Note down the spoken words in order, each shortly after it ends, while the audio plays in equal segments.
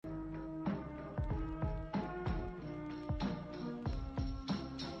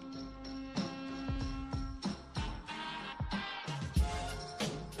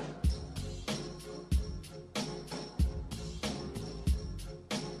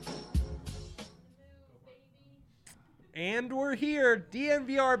And we're here,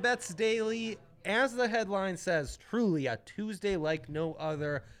 DNVR Bets Daily. As the headline says, truly a Tuesday like no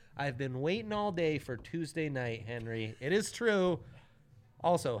other. I've been waiting all day for Tuesday night, Henry. It is true.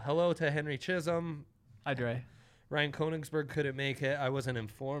 Also, hello to Henry Chisholm. Hi, Dre. Ryan Koenigsberg couldn't make it. I wasn't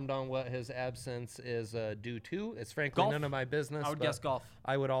informed on what his absence is due to. It's frankly Golf. none of my business. I would guess golf.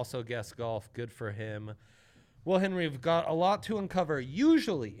 I would also guess golf. Good for him. Well, Henry, we've got a lot to uncover.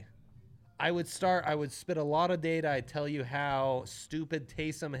 Usually, I would spit a lot of data. I'd tell you how stupid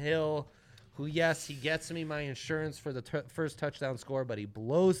Taysom Hill, who, yes, he gets me my insurance for the first touchdown score, but he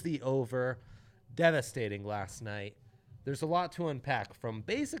blows the over. Devastating last night. There's a lot to unpack from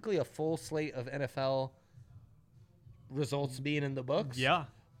basically a full slate of NFL results being in the books. Yeah.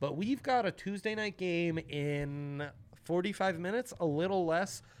 But we've got a Tuesday night game in 45 minutes, a little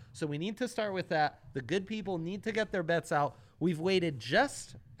less. So we need to start with that. The good people need to get their bets out. We've waited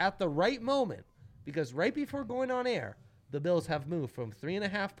just at the right moment because right before going on air, the Bills have moved from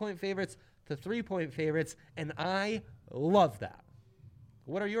 3.5-point favorites to 3-point favorites, and I love that.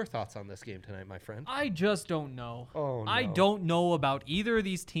 What are your thoughts on this game tonight, my friend? I just don't know. Oh, no. I don't know about either of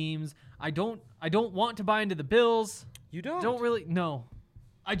these teams. I don't want to buy into the Bills. You don't? Don't really. No.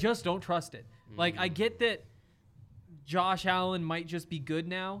 I just don't trust it. Like, I get that Josh Allen might just be good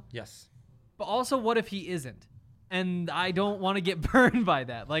now. Yes. But also, what if he isn't? And I don't want to get burned by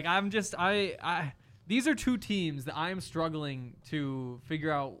that. Like, these are two teams that I am struggling to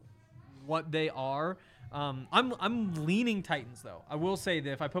figure out what they are. I'm leaning Titans, though. I will say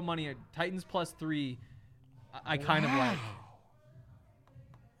that if I put money at Titans +3, I kind of like.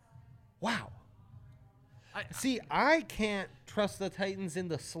 Wow. I can't trust the Titans in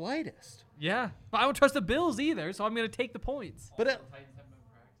the slightest. Yeah, but I don't trust the Bills either, so I'm going to take the points. But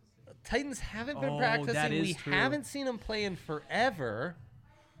Titans haven't been Oh, practicing. that is We true. haven't seen them play in forever.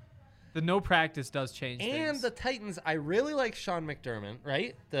 The no practice does change And things. the Titans, I really like Sean McDermott,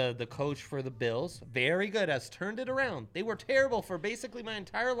 right? The coach for the Bills. Very good, has turned it around. They were terrible for basically my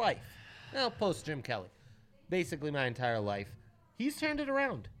entire life. Now, post Jim Kelly. Basically my entire life. He's turned it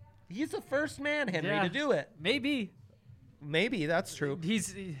around. He's the first man, Henry, to do it. Maybe. Maybe, that's true.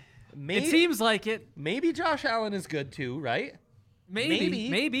 It seems like it. Maybe Josh Allen is good too, right?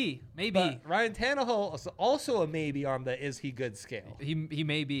 Maybe. But Ryan Tannehill is also a maybe on the is he good scale. He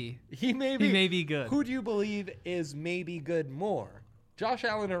may be. He may be good. Who do you believe is maybe good more? Josh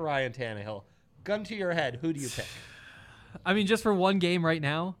Allen or Ryan Tannehill? Gun to your head, who do you pick? I mean, just for one game right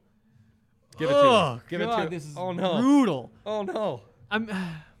now. Give it to him. Give it God, to him. this is Oh no. brutal. Oh no.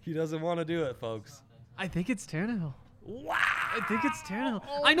 He doesn't want to do it, folks. I think it's Tannehill. Wow. I think it's Tannehill.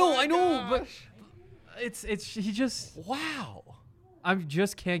 Oh I know, my but gosh. he just. Wow. I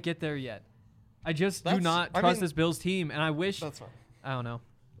just can't get there yet. I just do That's- not I trust mean- this Bills team, and I wish. That's fine. I don't know.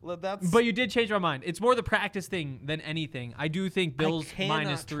 That's But you did change my mind. It's more the practice thing than anything. I do think Bills I cannot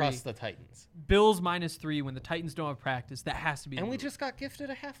 -3. trust the Titans. Bills -3 when the Titans don't have practice. That has to be. And the we move. just got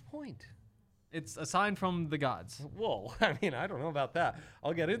gifted a half point. It's a sign from the gods. Whoa. I mean, I don't know about that.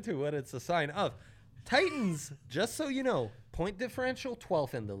 I'll get into what it's a sign of. Titans, just so you know, point differential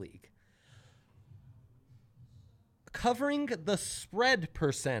 12th in the league. Covering the spread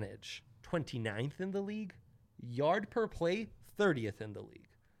percentage, 29th in the league. Yard per play, 30th in the league.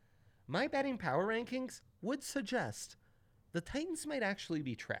 My betting power rankings would suggest the Titans might actually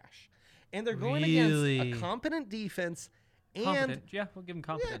be trash. And they're going against Really? a competent defense and Competent. Yeah, we'll give him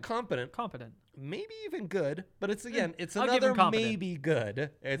competent. yeah, competent. Competent. Maybe even good, but it's again, it's I'll give another him competent. maybe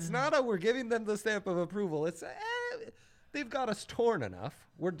good. It's not a we're giving them the stamp of approval. It's they've got us torn enough.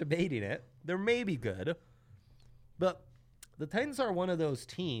 We're debating it. They're maybe good, but the Titans are one of those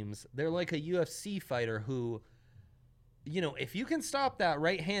teams. They're like a UFC fighter who, if you can stop that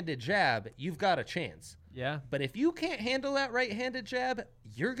right-handed jab, you've got a chance. Yeah. But if you can't handle that right-handed jab,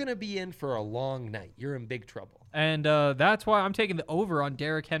 you're gonna be in for a long night. You're in big trouble. And that's why I'm taking the over on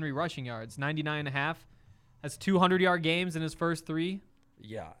Derrick Henry rushing yards. 99.5. Has 200-yard games in his first 3.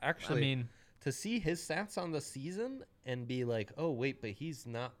 Yeah, actually, I mean, to see his stats on the season and be like, oh, wait, but he's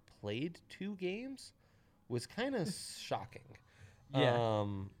not played 2 games was kind of shocking. Yeah.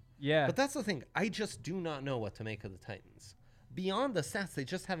 Yeah. But that's the thing. I just do not know what to make of the Titans. Beyond the stats, they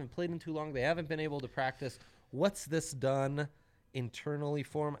just haven't played in too long. They haven't been able to practice. What's this done internally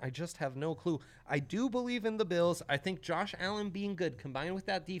for him? I just have no clue. I do believe in the Bills. I think Josh Allen being good, combined with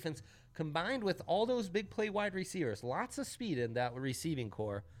that defense, combined with all those big play wide receivers, lots of speed in that receiving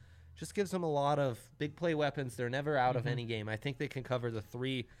core, just gives them a lot of big play weapons. They're never out of any game. I think they can cover the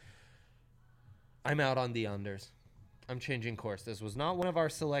 3. I'm out on the unders. I'm changing course. This was not one of our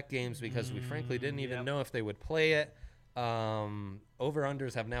select games because we frankly didn't even know if they would play it.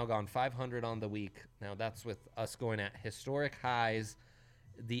 Over-unders have now gone 500 on the week. Now, that's with us going at historic highs.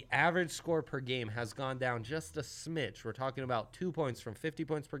 The average score per game has gone down just a smidge. We're talking about 2 points from 50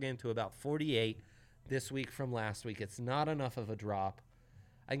 points per game to about 48 this week from last week. It's not enough of a drop.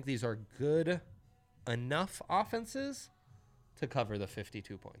 I think these are good enough offenses to cover the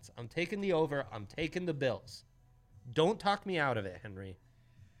 52 points. I'm taking the over. I'm taking the Bills. Don't talk me out of it, Henry.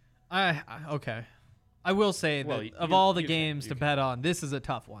 Okay. I will say that of all the games to bet on, this is a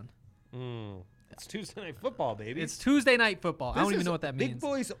tough one. It's Tuesday Night Football, baby. It's Tuesday Night Football. I don't even know what that big means. Big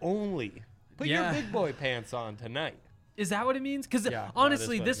boys only. Put your big boy pants on tonight. Is that what it means? Because Yeah,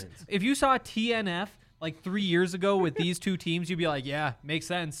 honestly, that is what it means. if you saw TNF like 3 years ago with these two teams, you'd be like, yeah, makes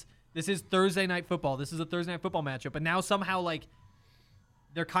sense. This is Thursday Night Football. This is a Thursday Night Football matchup. But now somehow like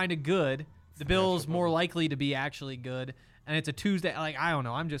they're kind of good. The Bills more likely to be actually good. And it's a Tuesday. Like, I don't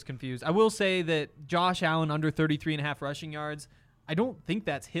know. I'm just confused. I will say that Josh Allen under 33.5 rushing yards, I don't think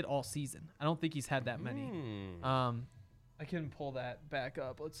that's hit all season. I don't think he's had that many. I can pull that back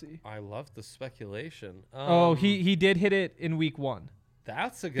up. Let's see. I love the speculation. He did hit it in week 1.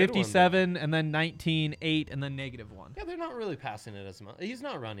 That's a good 57 and then 19, 8, and then -1. Yeah, they're not really passing it as much. He's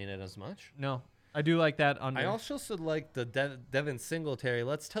not running it as much. No, I do like that under. I also like the Devin Singletary.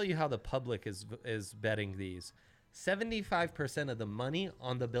 Let's tell you how the public is betting these. 75% of the money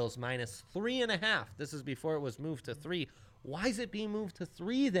on the Bills minus 3.5. This is before it was moved to 3. Why is it being moved to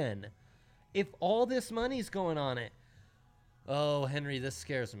 3 then? If all this money's going on it. Oh, Henry, this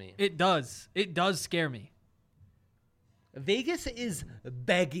scares me. It does. It does scare me. Vegas is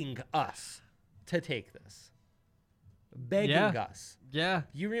begging us to take this. Begging us. Yeah.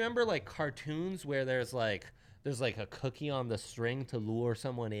 You remember like cartoons where there's like a cookie on the string to lure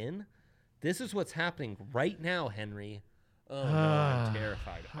someone in? This is what's happening right now, Henry. Oh, no, I'm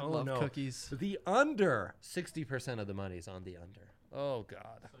terrified. I love cookies. The under. 60% of the money's on the under. Oh,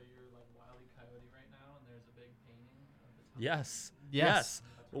 God. So you're like Wile E. Coyote right now, and there's a big painting of the top. Yes. Yes.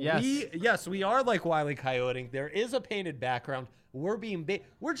 Yes, we are like Wile E. Coyote. There is a painted background. We're being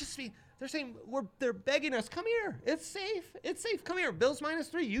they're saying they're begging us, come here. It's safe. It's safe. Come here. Bills minus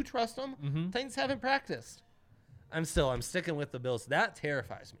 3. You trust them. Titans haven't practiced. I'm sticking with the Bills. That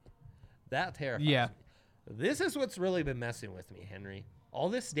terrifies me. Me. This is what's really been messing with me, Henry. All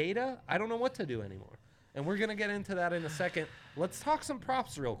this data, I don't know what to do anymore. And we're going to get into that in a second. Let's talk some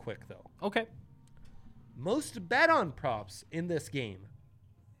props real quick, though. Okay. Most bet on props in this game.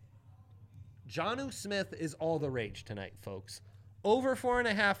 Jonnu Smith is all the rage tonight, folks. Over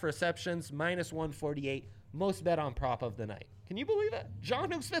 4.5 receptions, minus 148. Most bet on prop of the night. Can you believe it?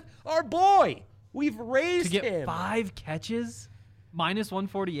 Jonnu Smith, our boy. We've raised to get him. 5 catches, minus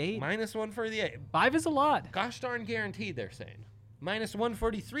 148. Minus 148. 5 is a lot. Gosh darn guaranteed, they're saying. Minus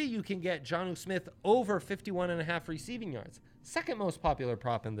 143, you can get Jonnu Smith over 51.5 receiving yards. Second most popular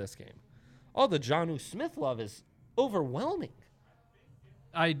prop in this game. All the Jonnu Smith love is overwhelming.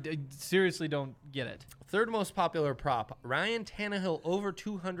 I seriously don't get it. Third most popular prop, Ryan Tannehill over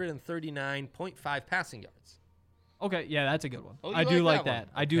 239.5 passing yards. Okay, yeah, that's a good one. Oh, I do like one. that.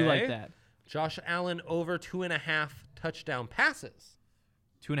 I do like Okay. that. Josh Allen over 2.5 touchdown passes.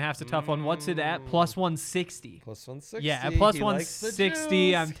 2.5 is a tough one. What's it at? Plus 160. Plus 160. Yeah, at plus He likes the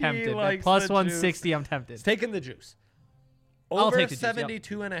 160, I'm juice. tempted. He At likes plus the 160, I'm tempted. He's taking the juice. I'll Over take the juice, yep.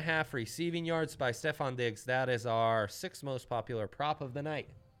 72.5 receiving yards by Stephon Diggs. That is our 6th most popular prop of the night.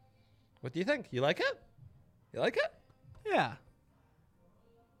 What do you think? You like it? You like it? Yeah.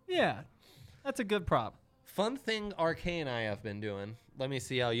 Yeah. That's a good prop. Fun thing RK and I have been doing. Let me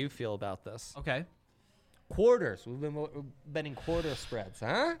see how you feel about this. Okay. Quarters. We've been betting quarter spreads,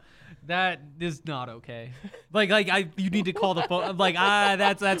 huh? That is not okay. You need to call the phone.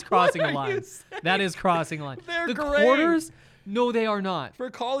 That's crossing a What are you line. saying? That is crossing a line. They're the great. quarters? No, they are not.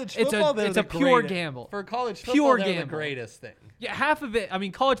 For college It's football, it's a pure greatest. gamble. For college football, Pure they're the gamble. greatest thing. Yeah, half of it. I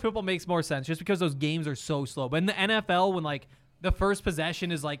mean, college football makes more sense just because those games are so slow. But in the NFL, when the first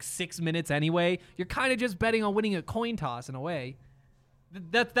possession is 6 minutes anyway, you're kind of just betting on winning a coin toss in a way.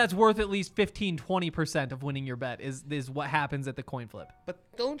 That's worth at least 15-20% of winning your bet is what happens at the coin flip. But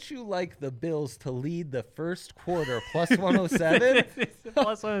don't you like the Bills to lead the first quarter plus 107?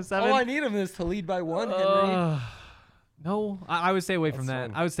 Plus 107. All I need them is to lead by 1, Henry. No, I would stay away from That's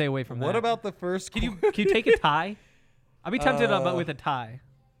that. fine. I would stay away from that. What about the first Can you take a tie? I'd be tempted but with a tie.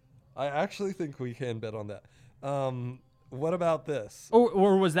 I actually think we can bet on that. What about this?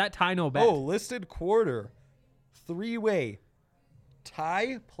 Or was that tie no bet? Oh, listed quarter. 3-way.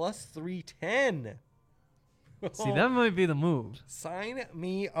 Tie plus 310. See, that might be the move. Sign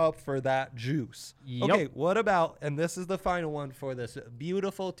me up for that juice. Yep. Okay, what about, and this is the final one for this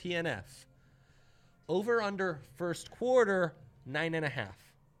beautiful TNF. Over under first quarter, 9.5.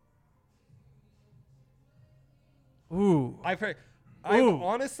 Ooh. I've Ooh.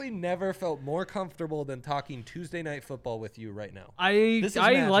 honestly never felt more comfortable than talking Tuesday night football with you right now. I This is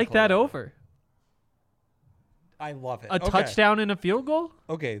like magical that right now. over. I love it. A Okay. touchdown and a field goal?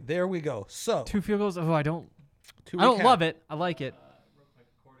 Okay, there we go. So, 2 field goals? Oh, I don't to I don't recap, love it. I like it. Real quick,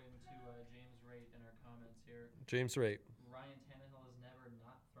 according to James Rate in our comments here, James Rate. Ryan Tannehill has never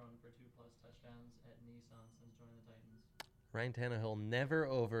not thrown for 2+ touchdowns at Nissan since joining the Titans. Ryan Tannehill never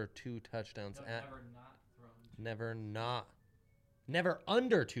over 2 touchdowns No, at never not thrown. never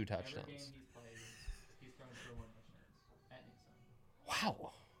under 2 Every game touchdowns. he's played, he's thrown for 1 touchdown at Nissan.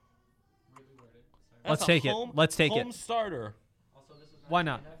 Wow. Really worded. Sorry. Let's That's a take it. home- Let's take it. home starter. Also, this is not Why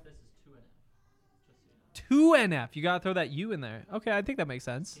not? TNF, this is 2NF. Just so you know. 2NF. You got to throw that U in there. Okay, I think that makes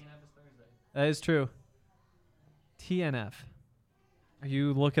sense. TNF is Thursday. That is true. TNF. Are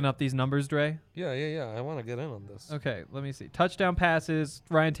you looking up these numbers, Dre? Yeah. I want to get in on this. Okay, let me see. Touchdown passes,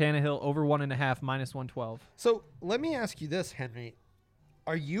 Ryan Tannehill over 1.5, minus 112. So let me ask you this, Henry.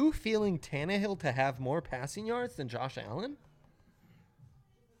 Are you feeling Tannehill to have more passing yards than Josh Allen?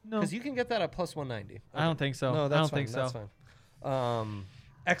 No, Because you can get that at plus 190. I don't think so. No, I that's don't fine. think so. That's fine.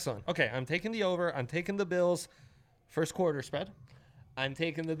 Excellent. Okay, I'm taking the over. I'm taking the Bills first quarter spread. I'm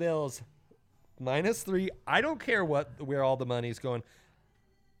taking the Bills -3. I don't care where all the money's going.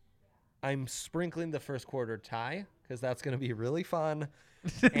 I'm sprinkling the first quarter tie because that's going to be really fun.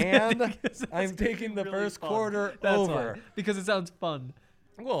 And Because that's I'm gonna taking be the really first fun. quarter That's over. why. Because it sounds fun.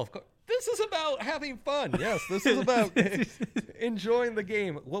 Well, of course. This is about having fun. Yes, this is about enjoying the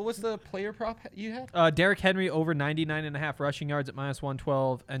game. What was the player prop you had? Derrick Henry over 99.5 rushing yards at minus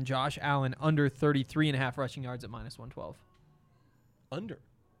 112, and Josh Allen under 33.5 rushing yards at minus 112. Under.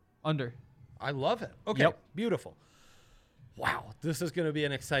 Under. I love it. Okay, Yep. beautiful. Wow, this is going to be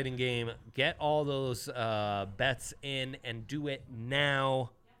an exciting game. Get all those bets in and do it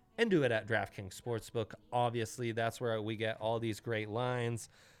now. And do it at DraftKings Sportsbook. Obviously, that's where we get all these great lines.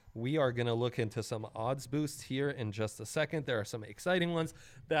 We are going to look into some odds boosts here in just a second. There are some exciting ones.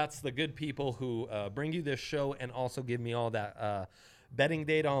 That's the good people who bring you this show and also give me all that betting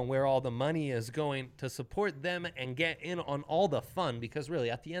data on where all the money is going to support them and get in on all the fun. Because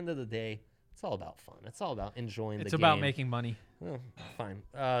really, at the end of the day, it's all about fun. It's all about enjoying the game. It's about making money. Oh, fine.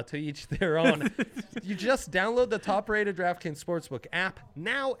 To each their own. You just download the top-rated DraftKings Sportsbook app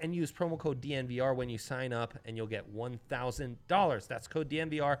now and use promo code DNVR when you sign up, and you'll get $1,000. That's code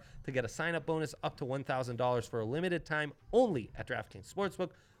DNVR to get a sign-up bonus up to $1,000 for a limited time only at DraftKings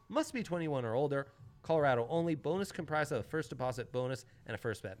Sportsbook. Must be 21 or older. Colorado only. Bonus comprised of a first deposit bonus and a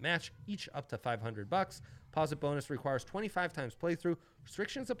first bet match, each up to $500. Deposit bonus requires 25 times playthrough.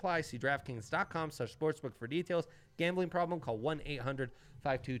 Restrictions apply. See DraftKings.com/sportsbook for details. Gambling problem? Call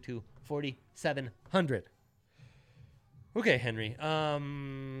 1-800-522-4700. Okay, Henry.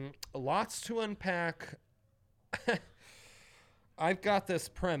 Lots to unpack. I've got this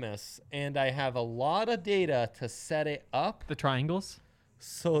premise, and I have a lot of data to set it up. The triangles?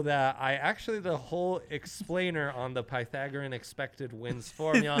 So that the whole explainer on the Pythagorean expected wins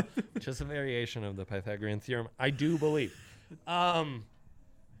formula, which is a variation of the Pythagorean theorem, I do believe. I've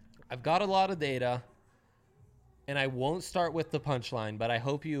got a lot of data, and I won't start with the punchline, but I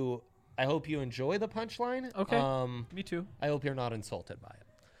hope you enjoy the punchline. Okay. Me too. I hope you're not insulted by it.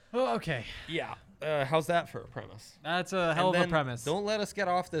 Oh, okay. Yeah. How's that for a premise? That's a hell And of a then premise. Don't let us get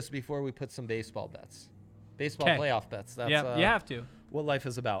off this before we put some baseball bets. Baseball 'Kay. playoff bets. That's Yeah, you have to. what life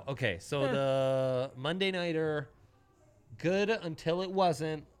is about. Okay, so Yeah. the Monday Nighter, good until it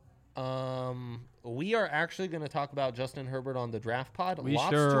wasn't. We are actually going to talk about Justin Herbert on the draft pod. We Lots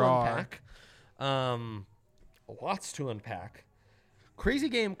sure to are. unpack. Lots to unpack. Crazy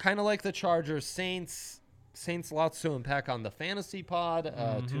game, kind of like the Chargers. Saints, lots to unpack on the fantasy pod.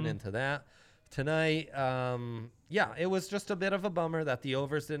 Tune into that tonight. Yeah, it was just a bit of a bummer that the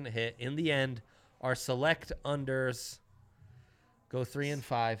overs didn't hit. In the end, our select unders go 3 and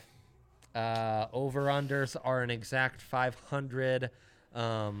 5. Over unders are an exact 500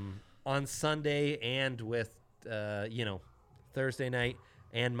 on Sunday, and with Thursday night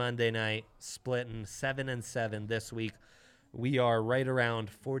and Monday night splitting 7 and 7 this week. We are right around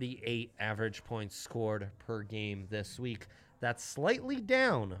 48 average points scored per game this week. That's slightly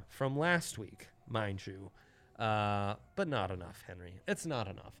down from last week, mind you, but not enough, Henry. It's not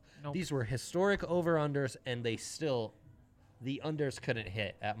enough. Nope. These were historic over-unders, and the unders couldn't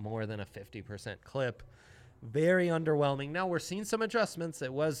hit at more than a 50% clip. Very underwhelming. Now we're seeing some adjustments.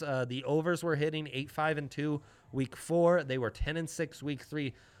 It was the overs were hitting 8-5-2 week 4. They were 10-6 week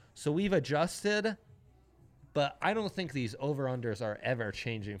 3. So we've adjusted, but I don't think these over-unders are ever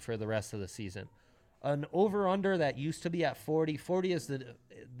changing for the rest of the season. an over-under that used to be at 40. 40 is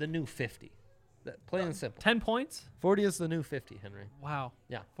the new 50. Plain and simple. 10 points? 40 is the new 50, Henry. Wow.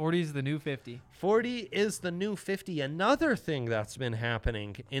 Yeah. 40 is the new 50. 40 is the new 50. Another thing that's been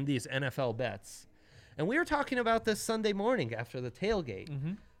happening in these NFL bets, and we were talking about this Sunday morning after the tailgate,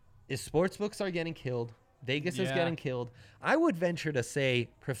 is sportsbooks are getting killed. Vegas is getting killed. I would venture to say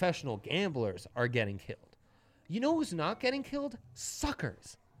professional gamblers are getting killed. You know who's not getting killed?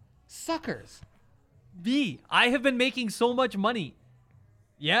 Suckers. Suckers. I have been making so much money.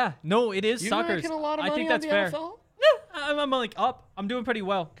 Yeah, no, it is You're suckers. making a lot of I money think on that's the fair. NFL? I'm like up. I'm doing pretty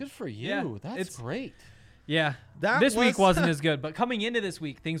well. Good for you. Yeah, That's it's- great. Yeah. This week wasn't as good, but coming into this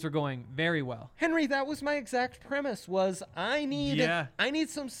week, things were going very well. Henry, that was my exact premise. Was I need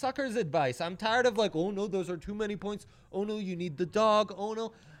some suckers advice. I'm tired of like, oh no, those are too many points. Oh no, you need the dog. Oh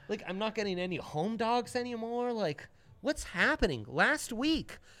no, like I'm not getting any home dogs anymore. Like, what's happening? Last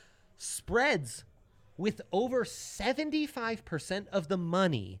week, spreads with over 75% of the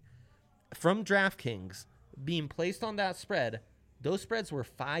money from DraftKings being placed on that spread. Those spreads were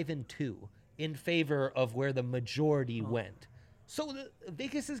 5-2 in favor of where the majority went. So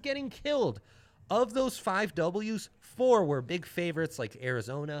Vegas is getting killed. Of those 5 W's, 4 were big favorites like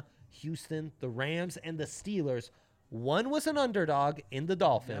Arizona, Houston, the Rams, and the Steelers. 1 was an underdog in the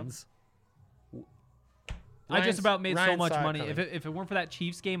Dolphins. I just about made so Ryan much saw it money. coming. If it weren't for that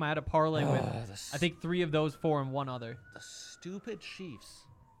Chiefs game, I had a parlay with, I think 3 of those, 4 and 1 other. The stupid Chiefs.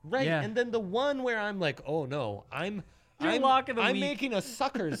 Right. Yeah. And then the one where I'm like, oh no, I'm lock of the I'm week. making a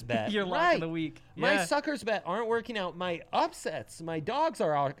suckers bet. Your lock of the week. My Yeah. suckers bet aren't working out. My upsets, my dogs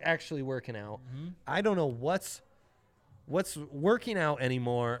are actually working out. I don't know what's working out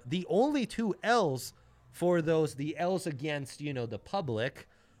anymore. The only 2 L's for those, the L's against, the public,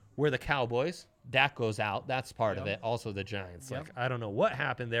 were the Cowboys. Dak goes out. That's part of it. Also the Giants. Yep. Like, I don't know what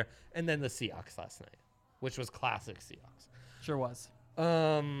happened there. And then the Seahawks last night, which was classic Seahawks. Sure was.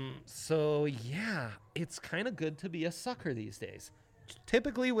 So yeah, it's kind of good to be a sucker these days.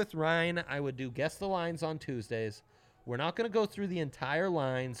 Typically with Ryan, I would do guess the lines on Tuesdays. We're not going to go through the entire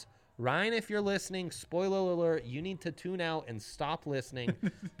lines. Ryan, if you're listening, spoiler alert, you need to tune out and stop listening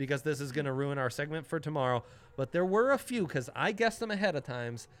because this is going to ruin our segment for tomorrow. But there were a few because I guessed them ahead of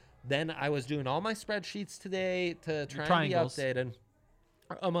times. Then I was doing all my spreadsheets today to try and be triangles. updated,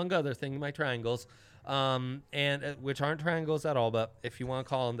 among other things, my triangles. And which aren't triangles at all, but if you want to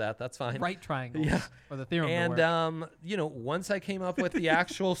call them that, that's fine. Right triangles. Yeah. Or the theorem. And to work. once I came up with the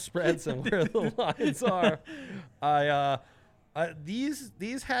actual spreads and where the lines are,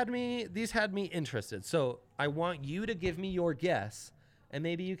 these had me interested. So I want you to give me your guess, and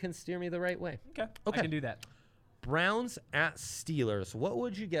maybe you can steer me the right way. Okay. Okay. I can do that. Browns at Steelers. What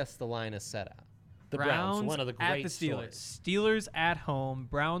would you guess the line is set at? The Browns, one of the great at the Steelers. stories. Steelers at home.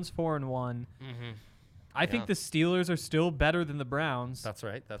 Browns 4-1. Mm-hmm. I think the Steelers are still better than the Browns. That's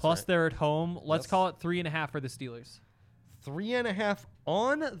right. That's Plus right. they're at home. Let's Yes. call it 3.5 for the Steelers. 3.5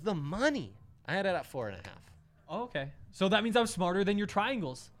 on the money. I had it at 4.5. Oh, okay. So that means I'm smarter than your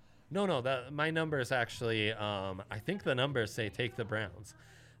triangles. No, my numbers actually, I think the numbers say take the Browns.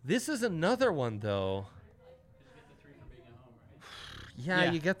 This is another one, though.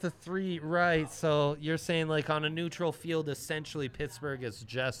 Yeah, you get the 3 right. So you're saying, like, on a neutral field, essentially Pittsburgh is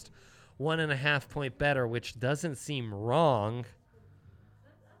just 1.5 point better, which doesn't seem wrong.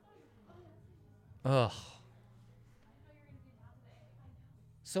 Ugh.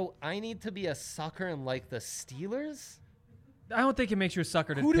 So I need to be a sucker and like the Steelers? I don't think it makes you a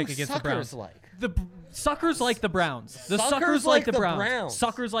sucker to Who pick do against the suckers Browns. like? The suckers like the Browns. The Suckers suckers like like the the Browns. Browns.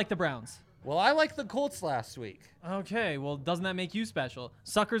 Suckers like the Browns. Well, I like the Colts last week. Okay, well, doesn't that make you special?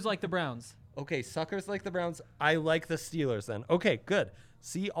 Suckers like the Browns. Okay, suckers like the Browns. I like the Steelers then. Okay, good.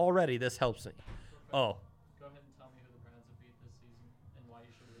 See, already this helps me. Oh, Go ahead and tell me who the Browns have beat this season and why you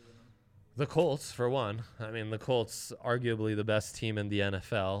should believe in them. the Colts, for one. I mean, the Colts, arguably the best team in the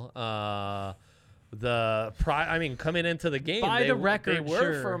NFL. Coming into the game, By the record, they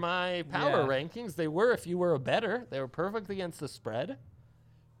were sure. for my power Yeah. rankings. They were, if you were a bettor, they were perfect against the spread.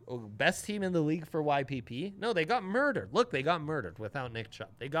 Oh, best team in the league for YPP. No, they got murdered. Look, they got murdered without Nick Chubb.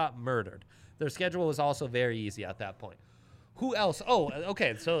 They got murdered. Their schedule was also very easy at that point. Who else? Oh,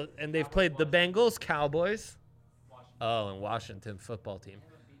 okay. So, and they've played the Bengals, Cowboys. Oh, and Washington football team.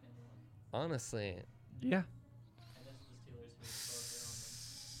 Honestly, Yeah. And this is the Steelers who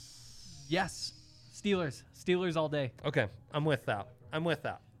historically Yes. Steelers. Steelers all day. okay, I'm with that.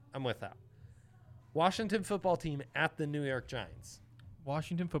 Washington football team at the New York Giants.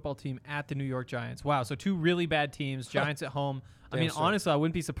 Washington football team at the New York Giants. Wow, so 2 really bad teams. Giants at home. I mean, Damn straight. honestly, I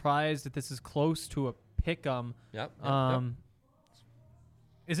wouldn't be surprised if this is close to a pick 'em. Yep.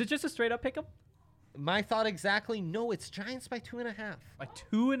 Is it just a straight up pick 'em? My thought exactly. No, it's Giants by 2.5. By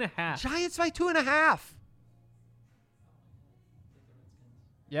 2.5. Giants by 2.5.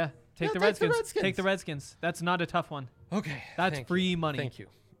 Yeah, take Yeah, the take the Redskins. Redskins. Take the Redskins. That's not a tough one. Okay. That's thank free you. money. Thank you.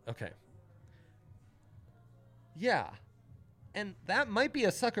 Okay. Yeah. And that might be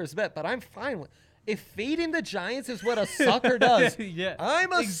a sucker's bet, but I'm fine with if fading the Giants is what a sucker does. Yeah,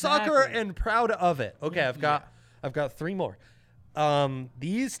 I'm a sucker exactly. and proud of it. Okay, I've got 3 more.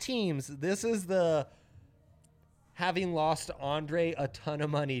 These teams, this is the having lost Andre a ton of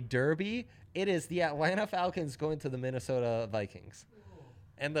money derby. It is the Atlanta Falcons going to the Minnesota Vikings.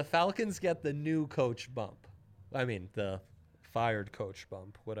 And the Falcons get the new coach bump. I mean, the fired coach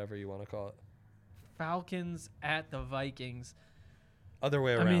bump, whatever you want to call it. Falcons at the Vikings. Other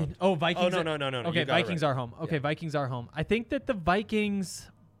way around. I mean, Vikings. Oh, no. Okay, You got it Vikings right. are home. Okay, Yeah. Vikings are home. I think that the Vikings.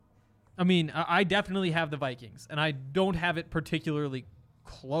 I mean, I definitely have the Vikings, and I don't have it particularly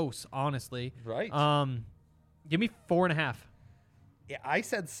close, honestly. Right. Give me 4.5. Yeah, I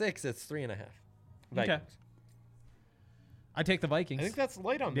said 6. It's 3.5. Vikings. I take the Vikings. I think that's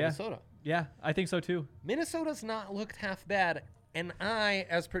light on Yeah. Minnesota. Yeah, I think so too. Minnesota's not looked half bad. And I,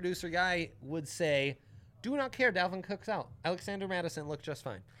 as producer guy, would say, do not care. Dalvin Cook's out. Alexander Madison looked just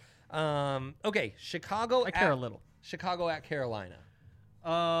fine. Okay, Chicago. I care a little. Chicago at Carolina.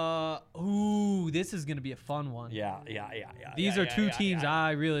 This is gonna be a fun one. Yeah. These are two teams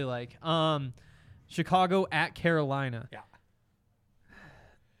I really like. Chicago at Carolina. Yeah.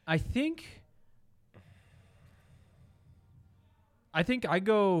 I think I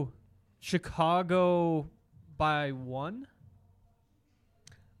go Chicago by 1.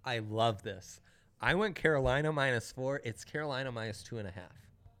 I love this. I went Carolina -4. It's Carolina -2.5.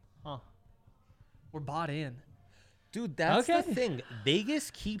 Huh. We're bought in. Dude, that's Okay. the thing. Vegas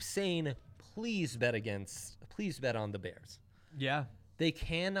keeps saying, please bet on the Bears. Yeah. They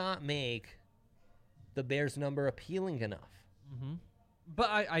cannot make the Bears number appealing enough. But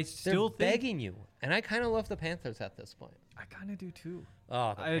I They're still think begging you. And I kind of love the Panthers at this point. I kind of do too.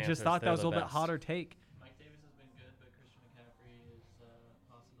 Oh, the I Panthers, just thought that they're was a the little bit best. hotter take. Mike Davis has been good, but Christian McCaffrey is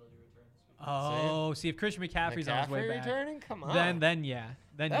a possibility return this week. Oh, see if Christian McCaffrey's on his way McCaffrey back. returning? Come on. Then yeah.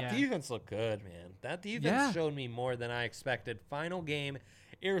 that defense looked good, man. That defense Yeah. showed me more than I expected. Final game,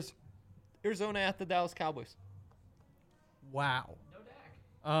 Arizona at the Dallas Cowboys. Wow. No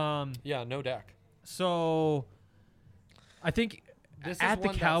Dak. Yeah, no Dak. So I think This at is the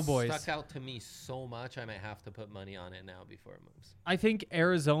one Cowboys, that stuck out to me so much, I might have to put money on it now before it moves. I think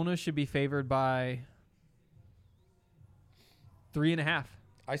Arizona should be favored by 3.5.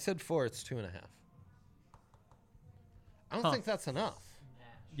 I said 4. It's 2.5. I don't Huh. think that's enough. Nash.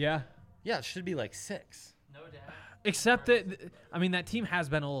 Yeah. Yeah, it should be like 6. No Dak. Except that, I mean, that team has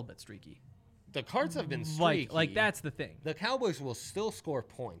been a little bit streaky. The Cards have been streaky. Like that's the thing. The Cowboys will still score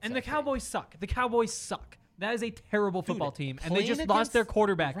points. And I the think. Cowboys suck. The Cowboys suck. That is a terrible football team, and they playing just lost their against-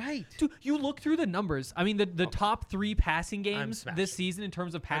 quarterback. Right. Dude, you look through the numbers. I mean, the top 3 passing games smashing. this season in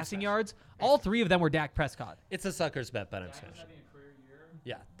terms of passing smashing. yards, all 3 of them were Dak Prescott. It's a sucker's bet, but I'm Dak was smashing. having a career year.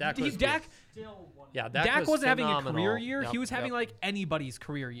 Yeah, Dak He- was Dak- good. Still one. Yeah, Dak was wasn't having a phenomenal. career year. Yep, He was having yep. like anybody's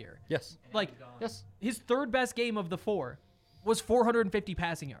career year. Yes. And like- he's gone. Yes. His third best game of the 4 was 450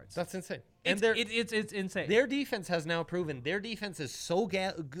 passing yards. That's insane. It's, And it's insane. their defense has now proven their defense is so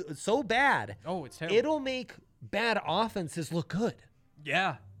bad. Oh, it's terrible. It'll make bad offenses look good.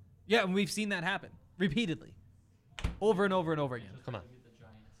 Yeah, and we've seen that happen repeatedly, over and over and over again. Come on. Beat the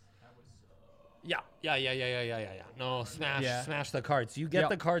Giants. That was so. Yeah. No, Yeah. smash the Cards. You get Yep.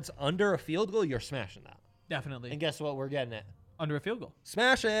 the Cards under a field goal, you're smashing that. Definitely And guess what? We're getting it. under a field goal.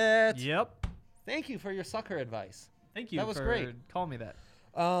 Smash it. Yep. Thank you for your sucker advice. Thank you. That was for great. calling me that.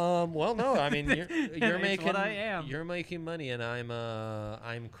 Well, no, I mean you're It's making what I am. You're making money, and I'm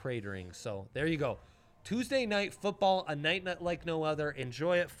cratering. So there you go. Tuesday night football, a night like no other.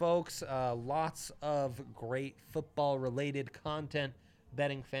 Enjoy it, folks. Lots of great football-related content,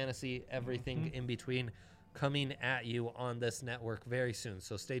 betting, fantasy, everything in between, coming at you on this network very soon.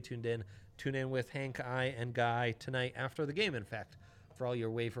 So stay tuned in. Tune in with Hank, I, and Guy tonight after the game. In fact, for all your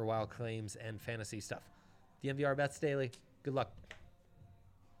waiver wild claims and fantasy stuff. DNVR Bets Daily. Good luck.